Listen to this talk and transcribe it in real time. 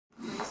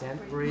Sam,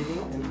 breathing,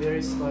 and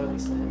very slowly,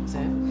 Sam.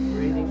 Sam,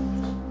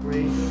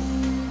 breathing,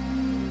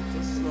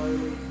 just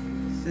slowly.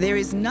 There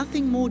is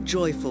nothing more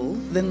joyful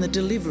than the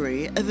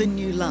delivery of a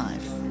new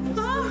life.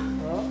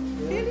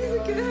 It is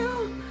a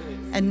girl.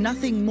 And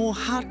nothing more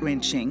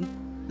heart-wrenching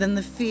than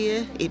the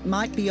fear it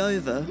might be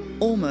over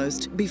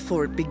almost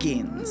before it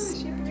begins.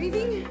 Is she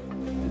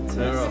breathing?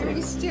 Sarah.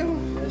 Very still.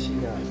 There she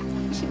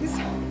goes. She's...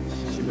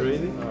 Is she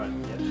breathing? All right.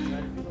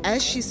 Yeah.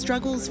 As she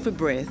struggles for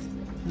breath,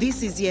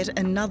 this is yet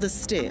another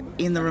step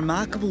in the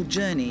remarkable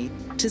journey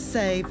to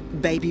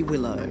save baby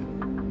Willow.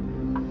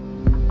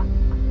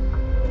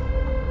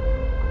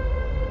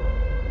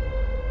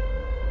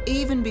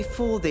 Even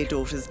before their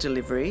daughter's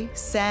delivery,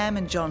 Sam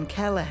and John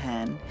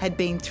Callahan had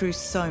been through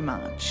so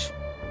much.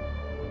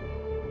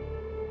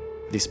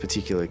 This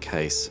particular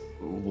case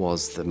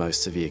was the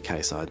most severe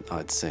case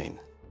I'd seen.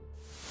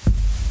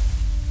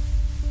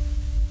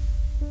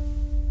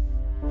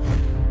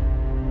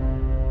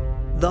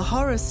 The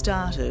horror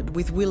started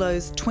with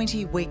Willow's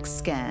 20-week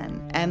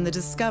scan and the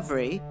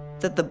discovery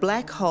that the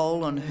black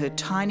hole on her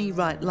tiny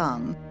right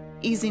lung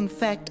is in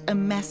fact a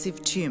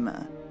massive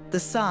tumour, the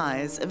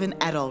size of an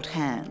adult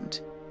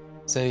hand.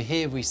 So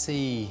here we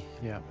see,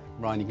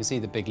 Ryan, you can see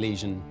the big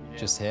lesion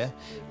just here,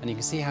 and you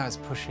can see how it's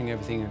pushing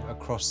everything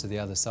across to the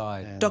other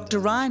side. Dr.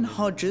 Ryan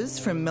Hodges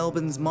from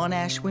Melbourne's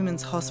Monash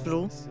Women's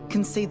Hospital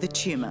can see the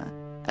tumour.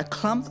 A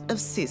clump of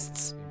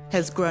cysts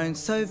has grown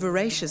so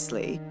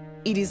voraciously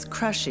it is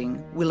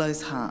crushing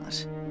Willow's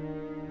heart.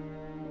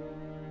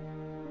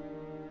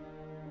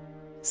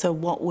 So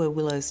what were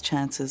Willow's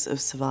chances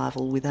of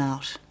survival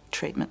without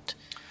treatment?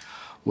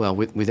 Well,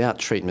 without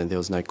treatment, there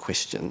was no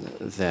question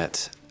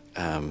that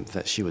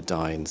that she would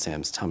die in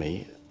Sam's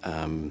tummy.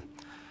 I mean,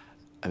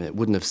 it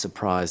wouldn't have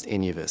surprised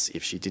any of us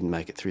if she didn't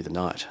make it through the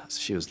night.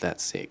 She was that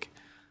sick.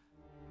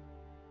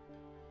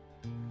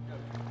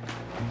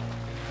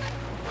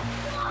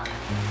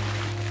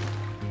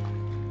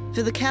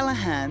 For the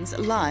Callahans,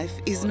 life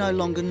is no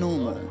longer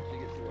normal.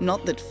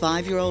 Not that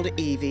 5-year-old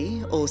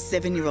Evie or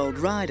 7-year-old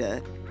Ryder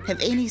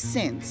have any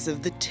sense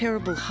of the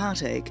terrible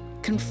heartache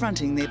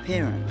confronting their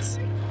parents.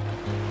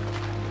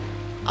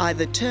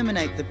 Either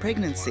terminate the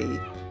pregnancy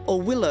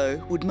or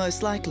Willow would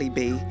most likely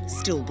be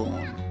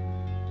stillborn.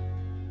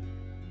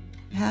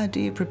 How do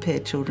you prepare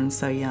children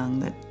so young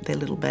that their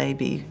little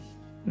baby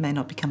may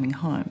not be coming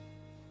home?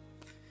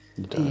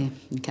 You don't. Yeah,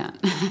 you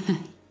can't.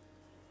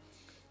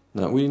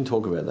 No, we didn't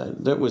talk about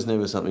that. That was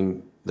never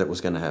something that was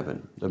going to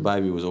happen. The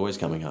baby was always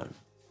coming home.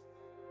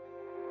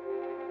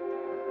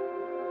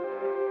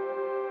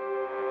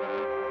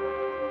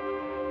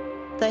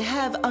 They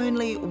have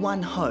only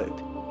one hope,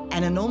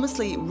 an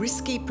enormously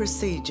risky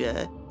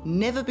procedure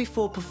never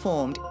before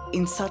performed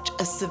in such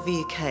a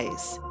severe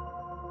case.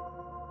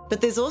 But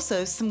there's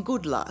also some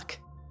good luck.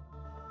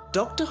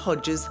 Dr.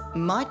 Hodges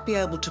might be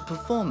able to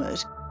perform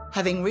it,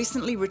 having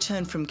recently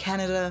returned from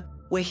Canada,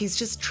 where he's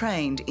just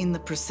trained in the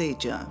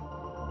procedure.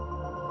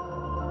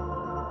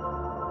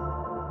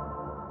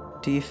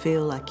 Do you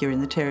feel like you're in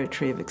the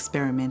territory of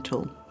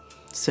experimental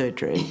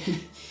surgery,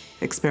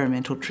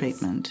 experimental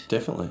treatment?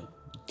 Definitely,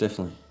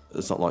 definitely.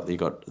 It's not like you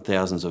got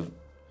thousands of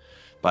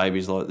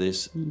babies like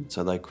this,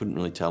 so they couldn't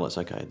really tell us,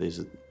 okay, there's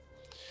a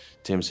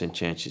 10%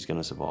 chance she's going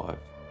to survive.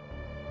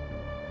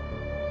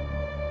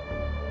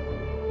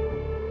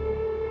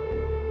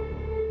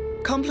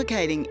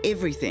 Complicating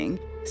everything,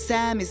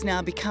 Sam is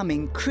now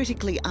becoming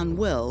critically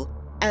unwell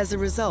as a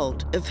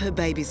result of her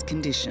baby's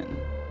condition.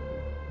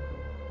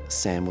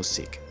 Sam was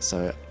sick,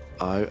 so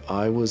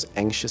I was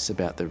anxious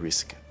about the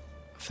risk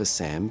for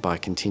Sam by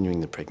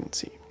continuing the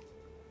pregnancy.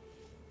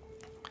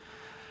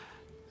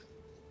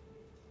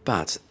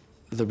 But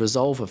the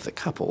resolve of the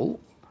couple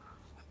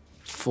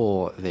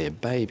for their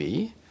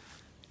baby,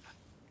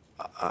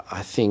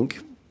 I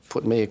think,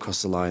 put me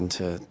across the line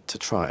to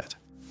try it.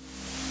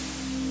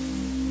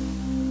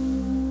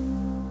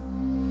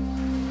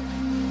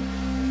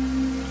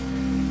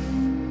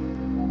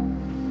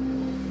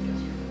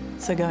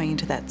 So going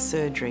into that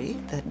surgery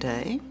that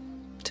day,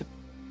 to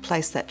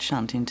place that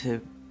shunt into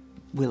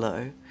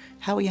Willow,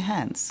 how were your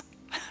hands?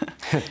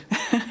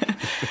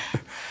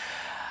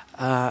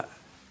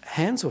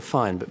 Hands were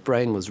fine, but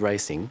brain was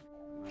racing.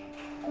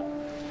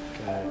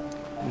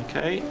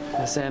 Okay.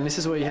 Now, Sam, this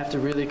is where you have to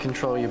really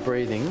control your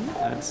breathing.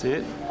 That's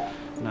it.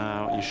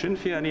 Now, you shouldn't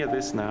feel any of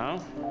this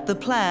now. The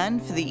plan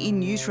for the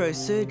in-utero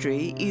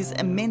surgery is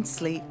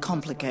immensely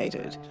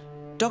complicated.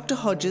 Dr.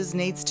 Hodges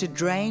needs to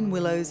drain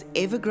Willow's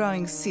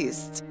ever-growing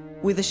cysts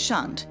with a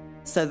shunt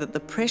so that the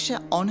pressure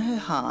on her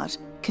heart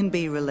can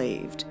be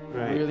relieved.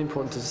 Right. Really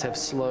important to just have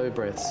slow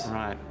breaths.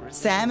 Right.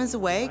 Sam is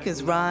awake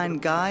as Ryan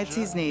guides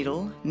his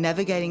needle,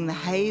 navigating the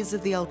haze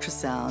of the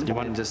ultrasound. You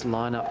want to just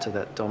line up to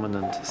that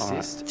dominant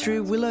cyst.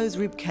 Through Willow's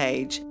rib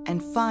cage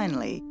and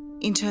finally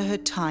into her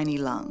tiny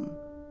lung.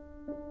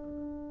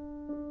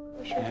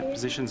 Yeah,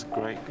 position's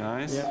great,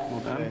 guys. Yeah.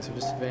 Well done. Okay, so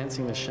just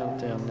advancing the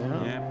shunt down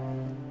now. Yeah.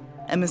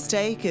 A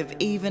mistake of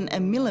even a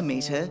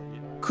millimetre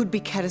could be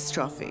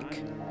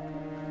catastrophic.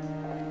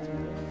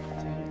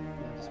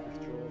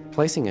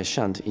 Placing a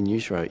shunt in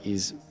utero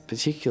is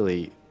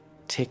particularly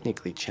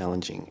technically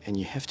challenging and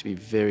you have to be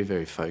very,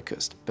 very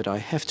focused. But I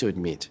have to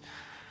admit,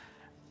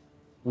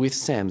 with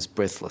Sam's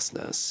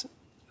breathlessness,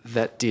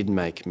 that did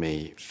make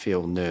me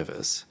feel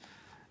nervous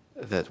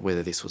that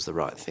whether this was the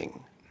right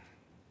thing.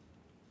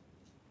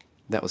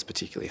 That was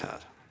particularly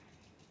hard.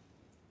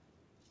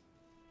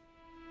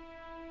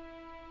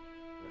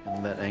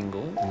 And that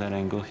angle. That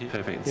angle here,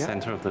 perfect Yeah.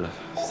 center of the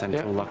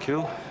central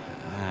locule.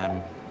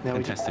 Now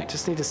Fantastic. we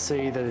just need to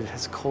see that it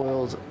has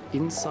coiled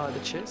inside the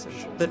chest.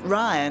 But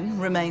Ryan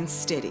remains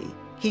steady.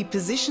 He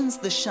positions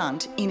the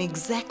shunt in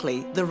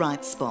exactly the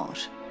right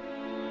spot.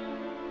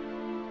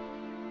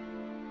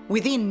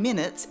 Within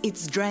minutes,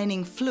 it's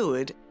draining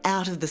fluid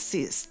out of the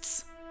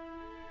cysts.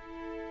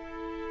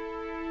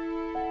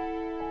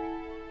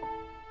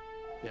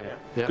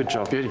 Yeah. Good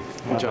job. Beauty.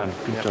 Well done.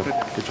 Good job.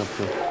 Good job,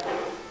 Phil.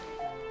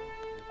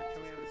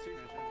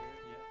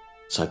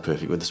 So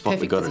perfect with the spot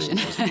we got it in.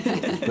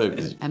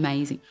 Perfect.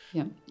 Amazing.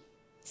 Yeah.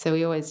 So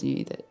we always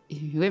knew that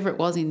whoever it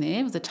was in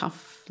there was a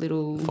tough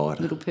little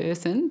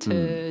person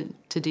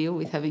to deal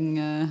with having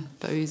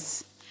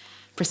those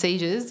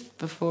procedures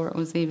before it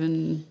was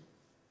even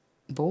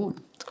born.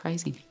 It's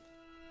crazy.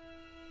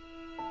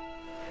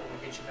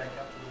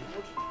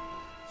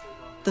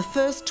 The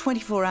first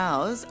 24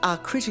 hours are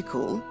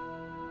critical,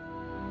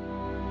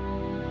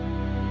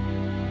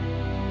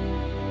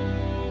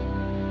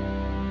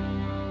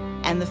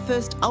 and the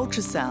first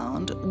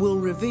ultrasound will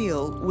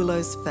reveal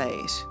Willow's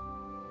fate.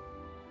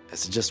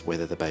 It's just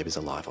whether the baby's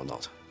alive or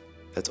not.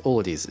 That's all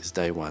it is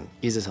day one.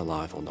 Is it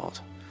alive or not?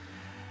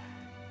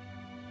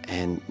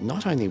 And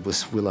not only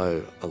was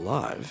Willow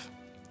alive,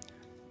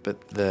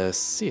 but the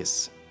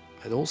cysts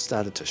had all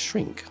started to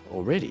shrink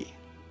already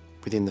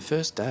within the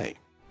first day.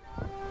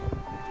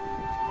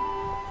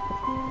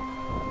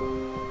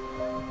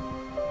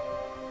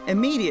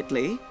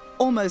 Immediately,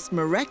 almost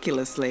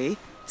miraculously,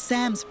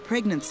 Sam's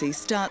pregnancy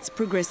starts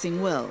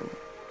progressing well,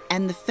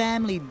 and the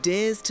family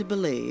dares to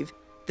believe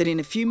that in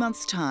a few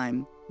months'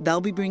 time, they'll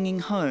be bringing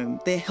home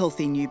their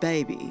healthy new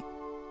baby.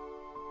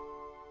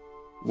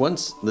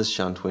 Once the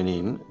shunt went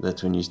in,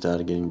 that's when you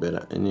started getting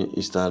better, and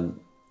you started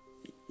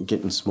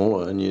getting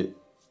smaller, and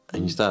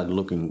you started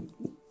looking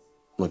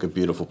like a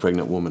beautiful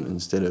pregnant woman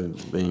instead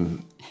of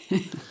being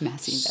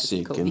Massive,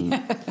 sick cool.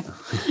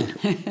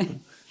 and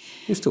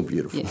you're still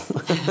beautiful. Yes.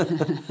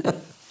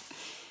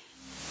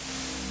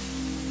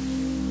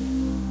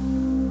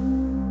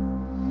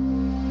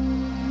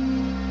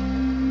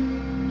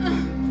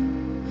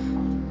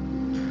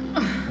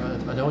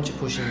 I don't want you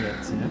pushing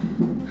yet,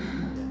 Sam.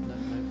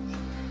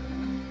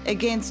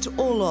 Against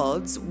all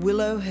odds,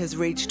 Willow has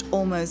reached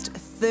almost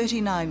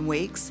 39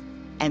 weeks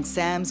and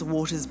Sam's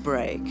waters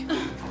break.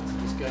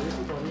 Just go with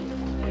your body.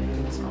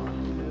 Everything's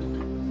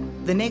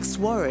fine. The next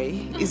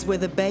worry is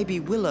whether baby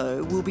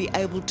Willow will be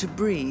able to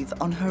breathe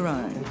on her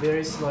own. And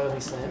very slowly,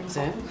 Sam.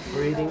 Sam,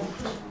 breathing.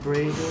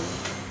 Breathe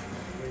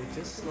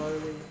just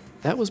slowly.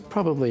 That was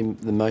probably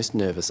the most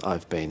nervous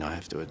I've been, I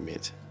have to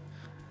admit.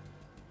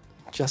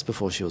 Just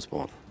before she was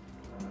born.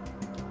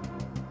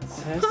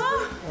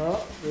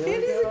 Oh,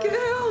 it is a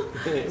girl.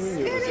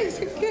 It is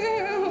a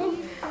girl.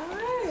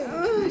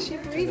 Oh, is she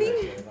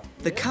breathing?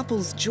 The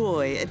couple's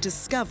joy at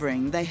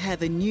discovering they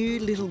have a new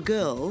little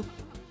girl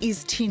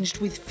is tinged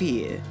with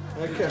fear.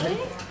 Okay,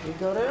 you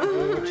got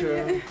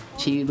it.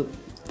 She looked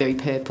very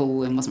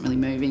purple and wasn't really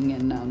moving,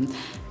 and I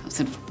was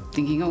sort of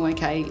thinking, oh,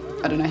 okay,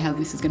 I don't know how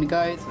this is going to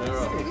go.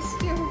 Very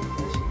still.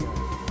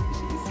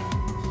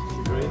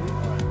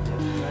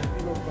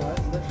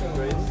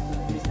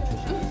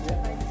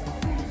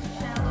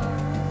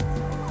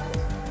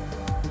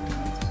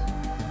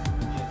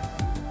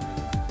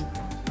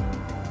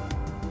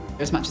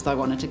 As much as I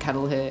wanted to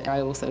cuddle her,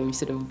 I also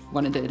sort of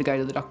wanted her to go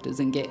to the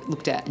doctors and get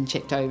looked at and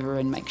checked over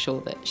and make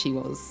sure that she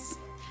was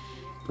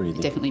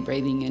definitely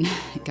breathing and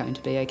going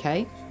to be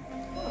okay.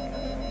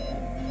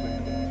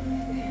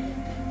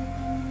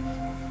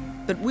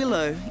 But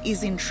Willow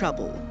is in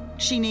trouble.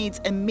 She needs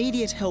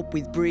immediate help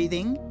with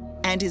breathing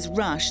and is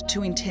rushed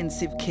to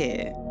intensive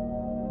care.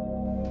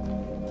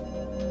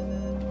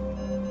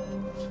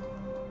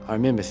 I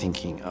remember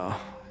thinking,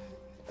 oh,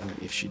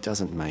 if she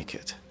doesn't make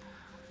it,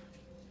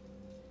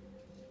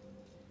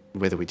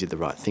 whether we did the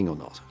right thing or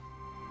not.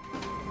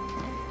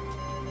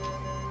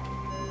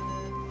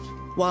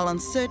 While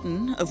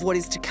uncertain of what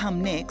is to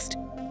come next,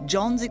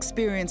 John's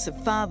experience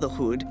of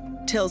fatherhood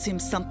tells him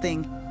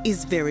something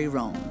is very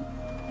wrong.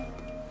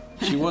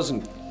 She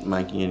wasn't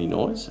making any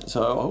noise,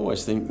 so I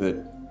always think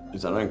that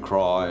if I don't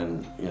cry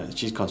and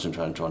she's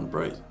concentrating on trying to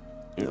breathe,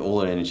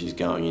 all her energy is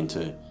going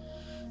into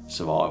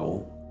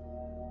survival.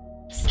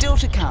 Still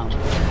to come.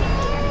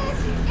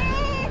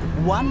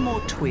 One more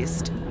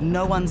twist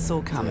no one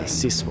saw coming. The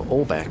cysts were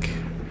all back.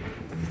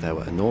 They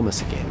were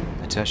enormous again.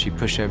 To actually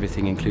push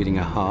everything, including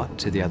her heart,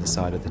 to the other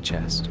side of the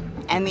chest.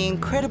 And the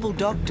incredible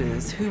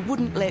doctors who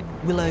wouldn't let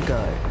Willow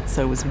go.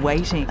 So was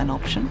waiting an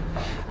option?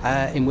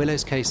 In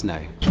Willow's case,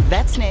 no.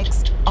 That's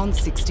next on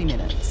 60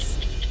 Minutes.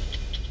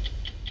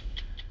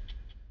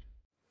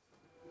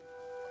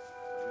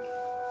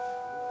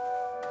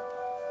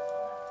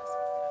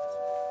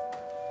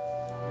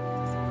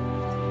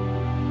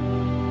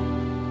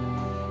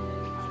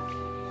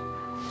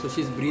 So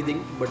she's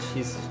breathing, but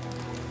she's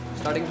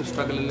starting to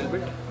struggle a little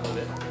bit.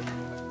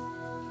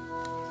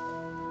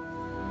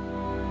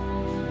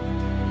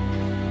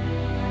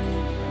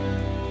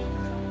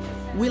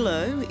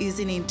 Willow is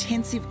in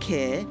intensive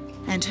care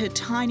and her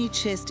tiny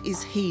chest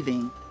is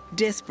heaving,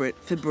 desperate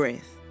for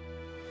breath.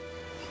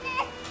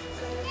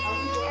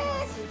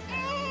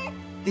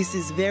 This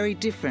is very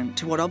different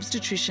to what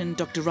obstetrician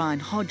Dr. Ryan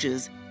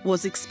Hodges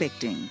was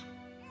expecting.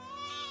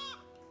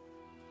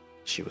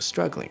 She was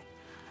struggling,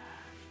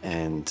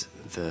 and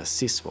the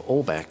cysts were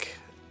all back.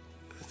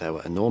 They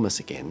were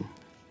enormous again.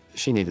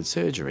 She needed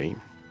surgery.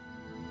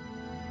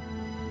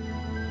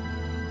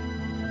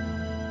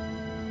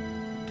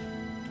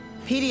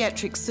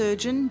 Paediatric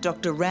surgeon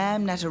Dr.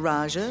 Ram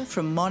Nataraja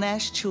from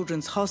Monash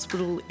Children's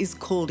Hospital is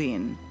called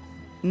in.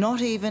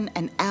 Not even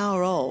an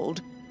hour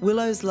old,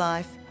 Willow's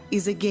life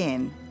is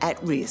again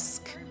at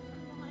risk.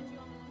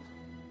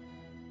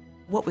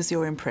 What was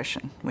your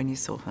impression when you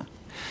saw her?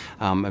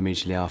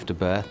 Immediately after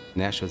birth,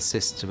 the actual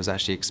cyst was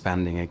actually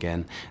expanding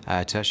again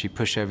to actually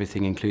push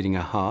everything, including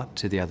her heart,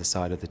 to the other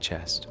side of the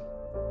chest.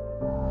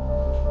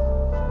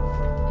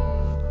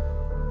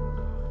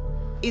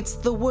 It's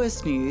the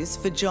worst news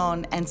for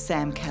John and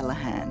Sam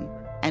Callahan,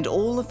 and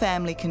all the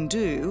family can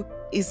do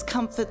is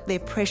comfort their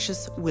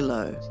precious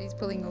Willow. She's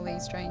pulling all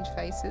these strange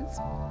faces,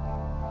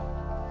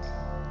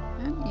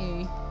 aren't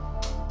you?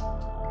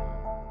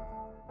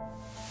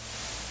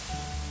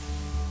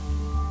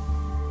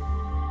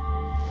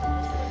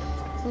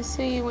 We'll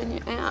see you when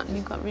you're out and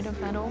you've got rid of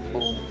that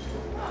awful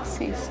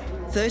cyst.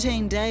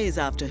 13 days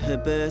after her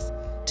birth,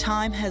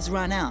 time has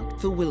run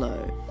out for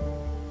Willow.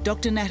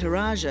 Dr.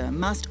 Nataraja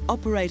must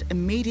operate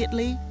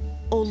immediately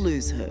or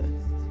lose her.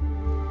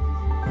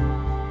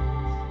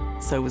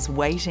 So was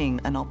waiting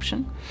an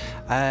option?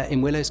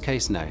 In Willow's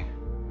case, no.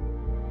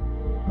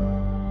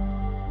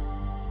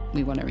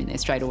 We want her in there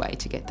straight away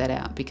to get that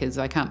out, because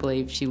I can't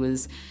believe she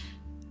was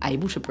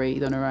able to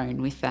breathe on her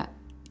own with that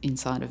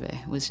inside of her.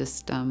 It was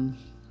just, yeah,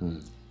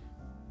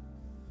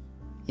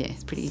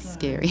 it's pretty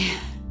scary.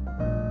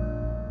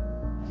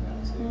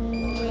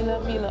 We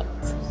love you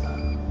lots.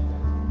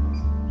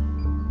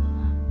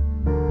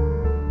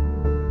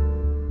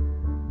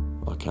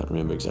 I can't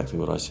remember exactly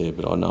what I said,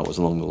 but I know it was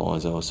along the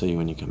lines of, I'll see you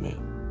when you come out.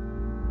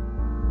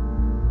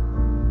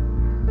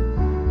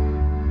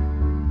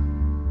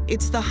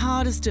 It's the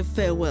hardest of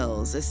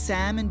farewells as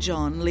Sam and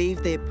John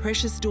leave their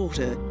precious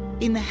daughter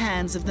in the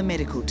hands of the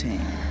medical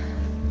team.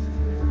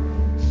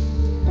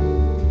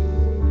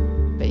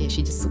 But yeah,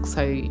 she just looks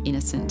so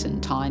innocent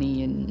and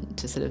tiny, and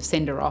to sort of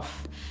send her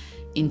off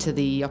into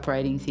the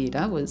operating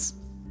theatre was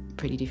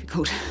pretty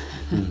difficult.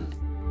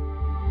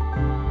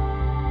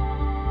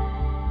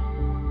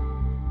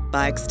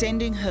 By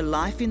extending her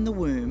life in the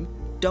womb,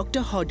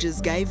 Dr.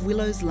 Hodges gave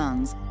Willow's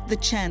lungs the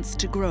chance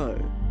to grow.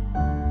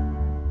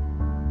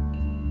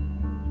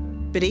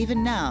 But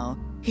even now,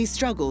 he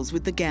struggles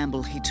with the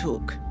gamble he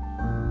took.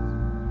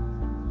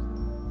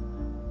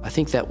 I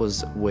think that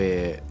was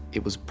where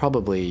it was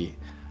probably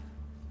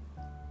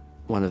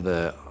one of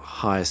the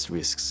highest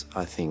risks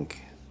I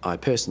think I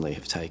personally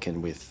have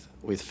taken with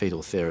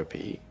fetal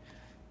therapy.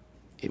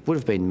 It would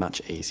have been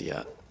much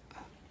easier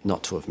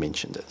not to have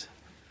mentioned it.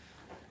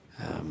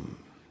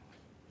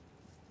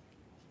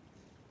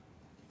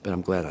 But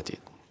I'm glad I did.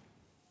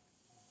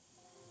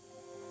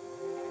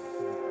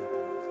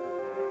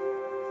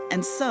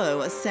 And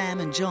so are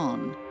Sam and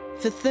John.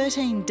 For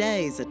 13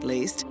 days at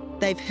least,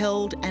 they've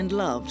held and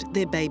loved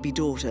their baby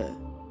daughter.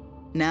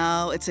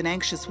 Now it's an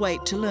anxious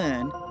wait to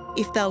learn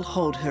if they'll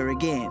hold her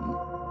again.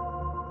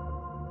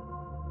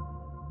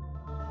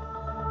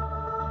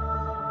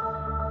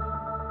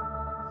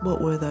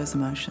 What were those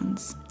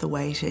emotions? The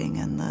waiting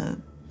and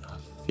the...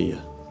 Fear.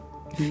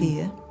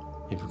 Fear?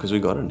 Yeah, because we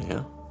got her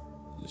now.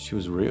 She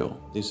was real.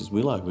 This is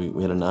Willow.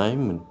 We had a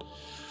name and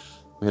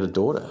we had a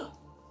daughter.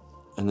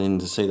 And then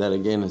to see that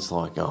again, it's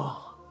like,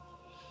 oh,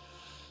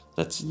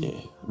 that's,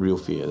 yeah, real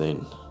fear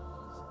then.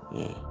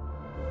 Yeah.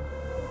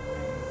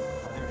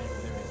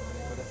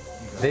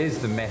 There's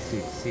the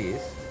massive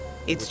cyst.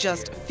 It's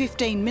just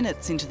 15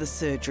 minutes into the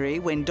surgery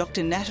when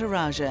Dr.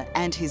 Nataraja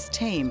and his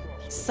team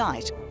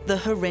sight the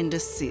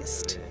horrendous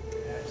cyst.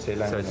 So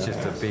it's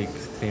just a big,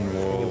 thin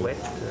wall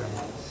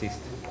cyst.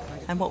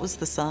 And what was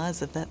the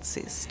size of that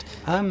cyst?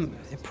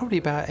 Probably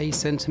about 8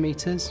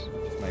 centimetres.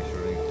 Just make sure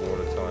everything's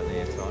watertight and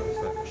airtight,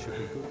 so it should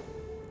be good.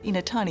 In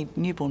a tiny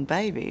newborn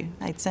baby,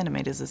 8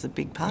 centimetres is a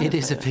big part of It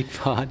is her. a big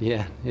part,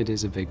 yeah. It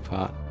is a big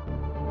part.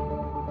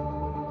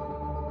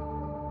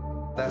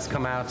 That's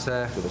come out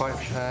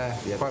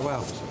quite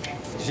well.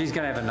 She's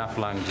going to have enough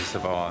lung to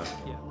survive.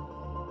 Yeah.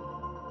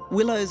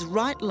 Willow's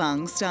right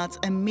lung starts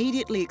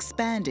immediately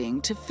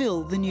expanding to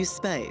fill the new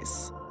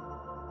space.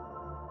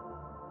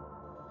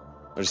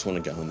 I just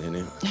want to go in there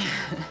now.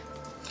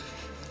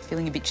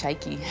 Feeling a bit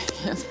shaky.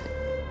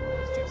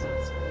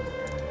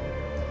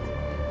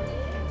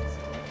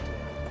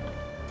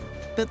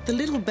 But the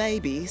little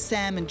baby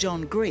Sam and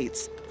John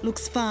greets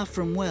looks far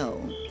from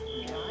well.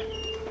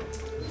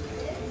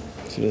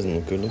 She doesn't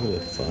look good. Look at her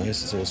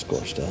face. It's all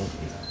squashed up.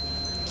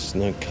 There's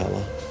no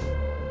colour.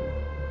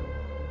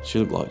 She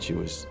looked like she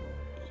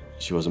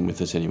wasn't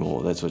with us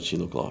anymore. That's what she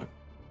looked like.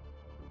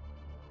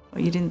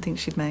 Well, you didn't think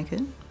she'd make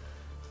it?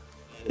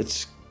 It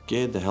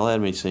scared the hell out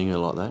of me seeing her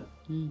like that.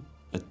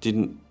 It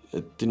didn't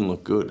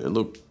look good.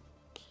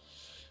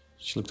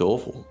 She looked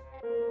awful.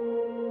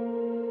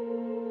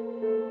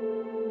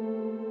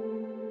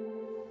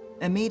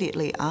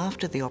 Immediately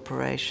after the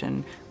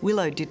operation,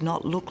 Willow did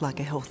not look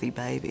like a healthy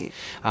baby.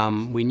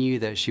 We knew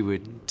that she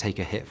would take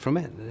a hit from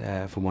it,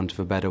 for want of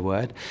a better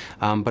word,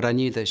 but I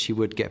knew that she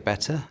would get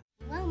better.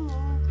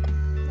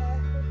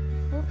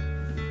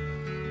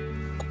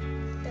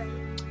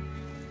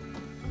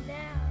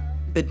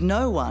 But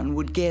no one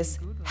would guess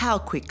how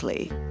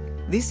quickly.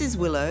 This is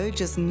Willow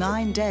just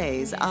 9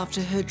 days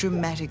after her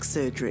dramatic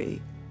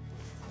surgery.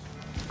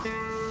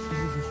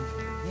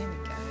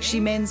 She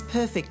mends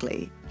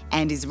perfectly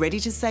and is ready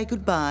to say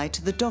goodbye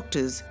to the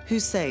doctors who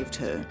saved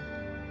her.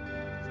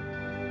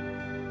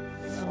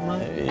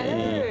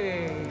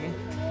 Hey.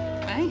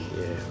 Hey.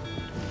 Yeah.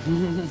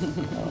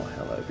 Oh,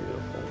 hello,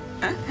 beautiful.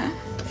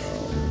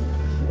 Oh,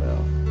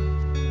 well.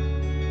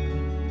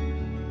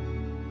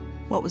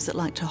 What was it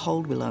like to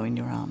hold Willow in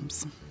your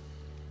arms?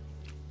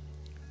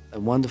 A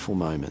wonderful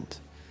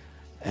moment,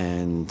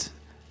 and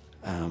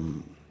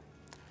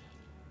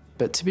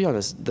but to be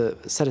honest, the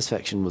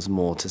satisfaction was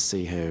more to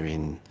see her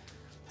in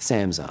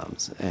Sam's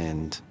arms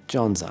and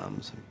John's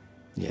arms.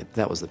 Yeah,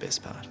 that was the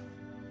best part.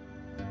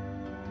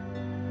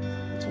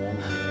 It's warm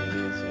in here, it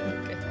is,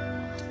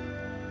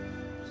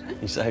 yeah.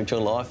 You saved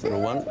your life,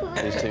 little one,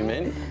 these two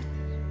men.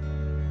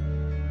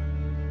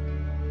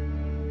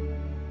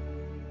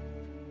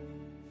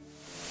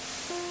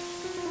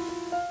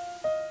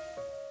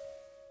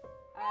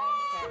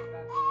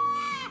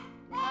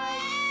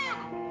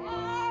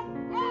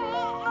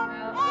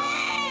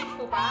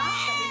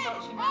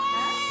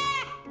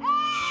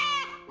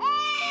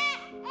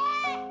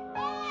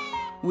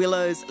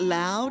 Willow's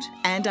loud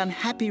and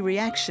unhappy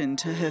reaction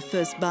to her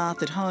first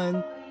bath at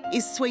home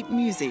is sweet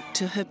music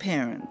to her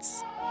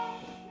parents.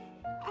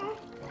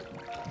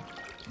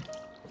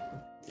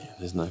 Yeah,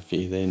 there's no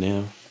fear there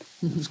now.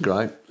 It's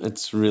great.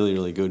 It's really,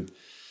 really good.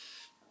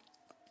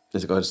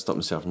 There's a guy to stop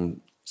myself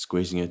from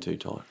squeezing her too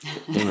tight.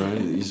 You know,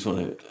 you just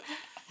want to,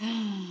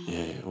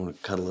 yeah, I want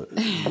to cuddle her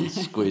and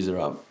squeeze her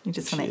up. You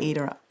just want to eat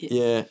her up.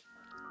 Yeah.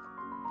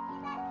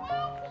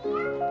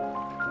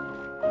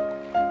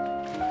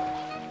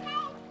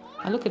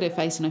 I look at her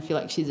face and I feel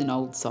like she's an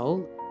old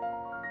soul.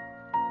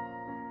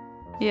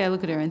 Yeah, I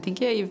look at her and think,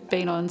 yeah, you've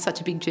been on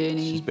such a big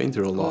journey. She's been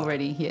through a lot.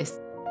 Already, yes.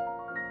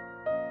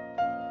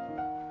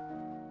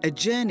 A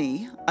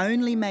journey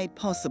only made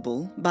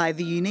possible by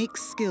the unique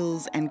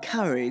skills and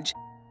courage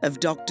of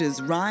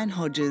doctors Ryan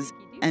Hodges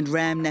and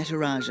Ram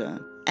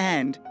Nataraja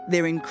and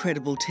their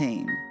incredible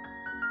team.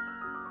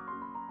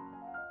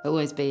 They'll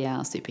always be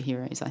our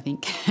superheroes, I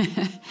think.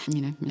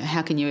 You know,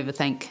 how can you ever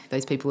thank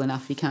those people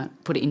enough? You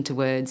can't put it into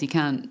words. You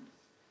can't,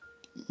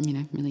 you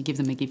know, really give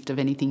them a gift of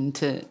anything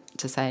to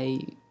say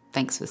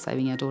thanks for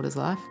saving our daughter's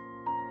life.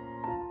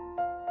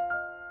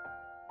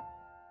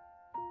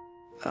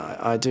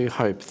 I do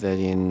hope that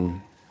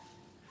in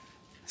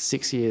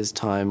 6 years'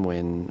 time,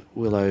 when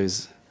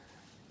Willow's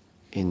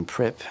in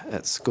prep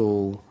at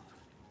school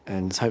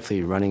and is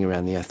hopefully running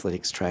around the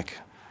athletics track,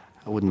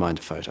 I wouldn't mind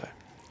a photo.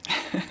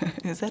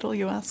 Is that all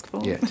you ask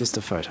for? Yeah, just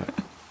a photo.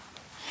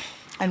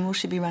 And will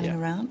she be running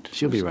around?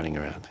 She'll be running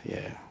around,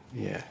 yeah.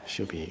 Yeah,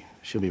 she'll be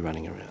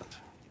running around.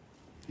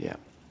 Yeah.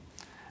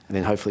 And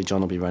then hopefully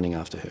John will be running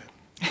after her.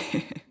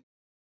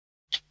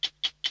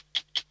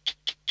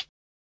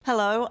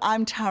 Hello,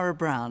 I'm Tara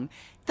Brown.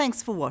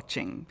 Thanks for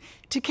watching.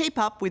 To keep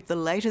up with the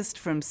latest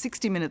from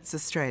 60 Minutes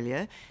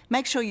Australia,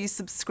 make sure you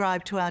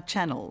subscribe to our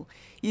channel.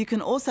 You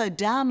can also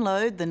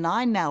download the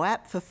 9Now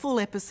app for full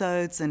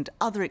episodes and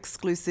other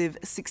exclusive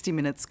 60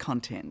 Minutes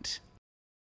content.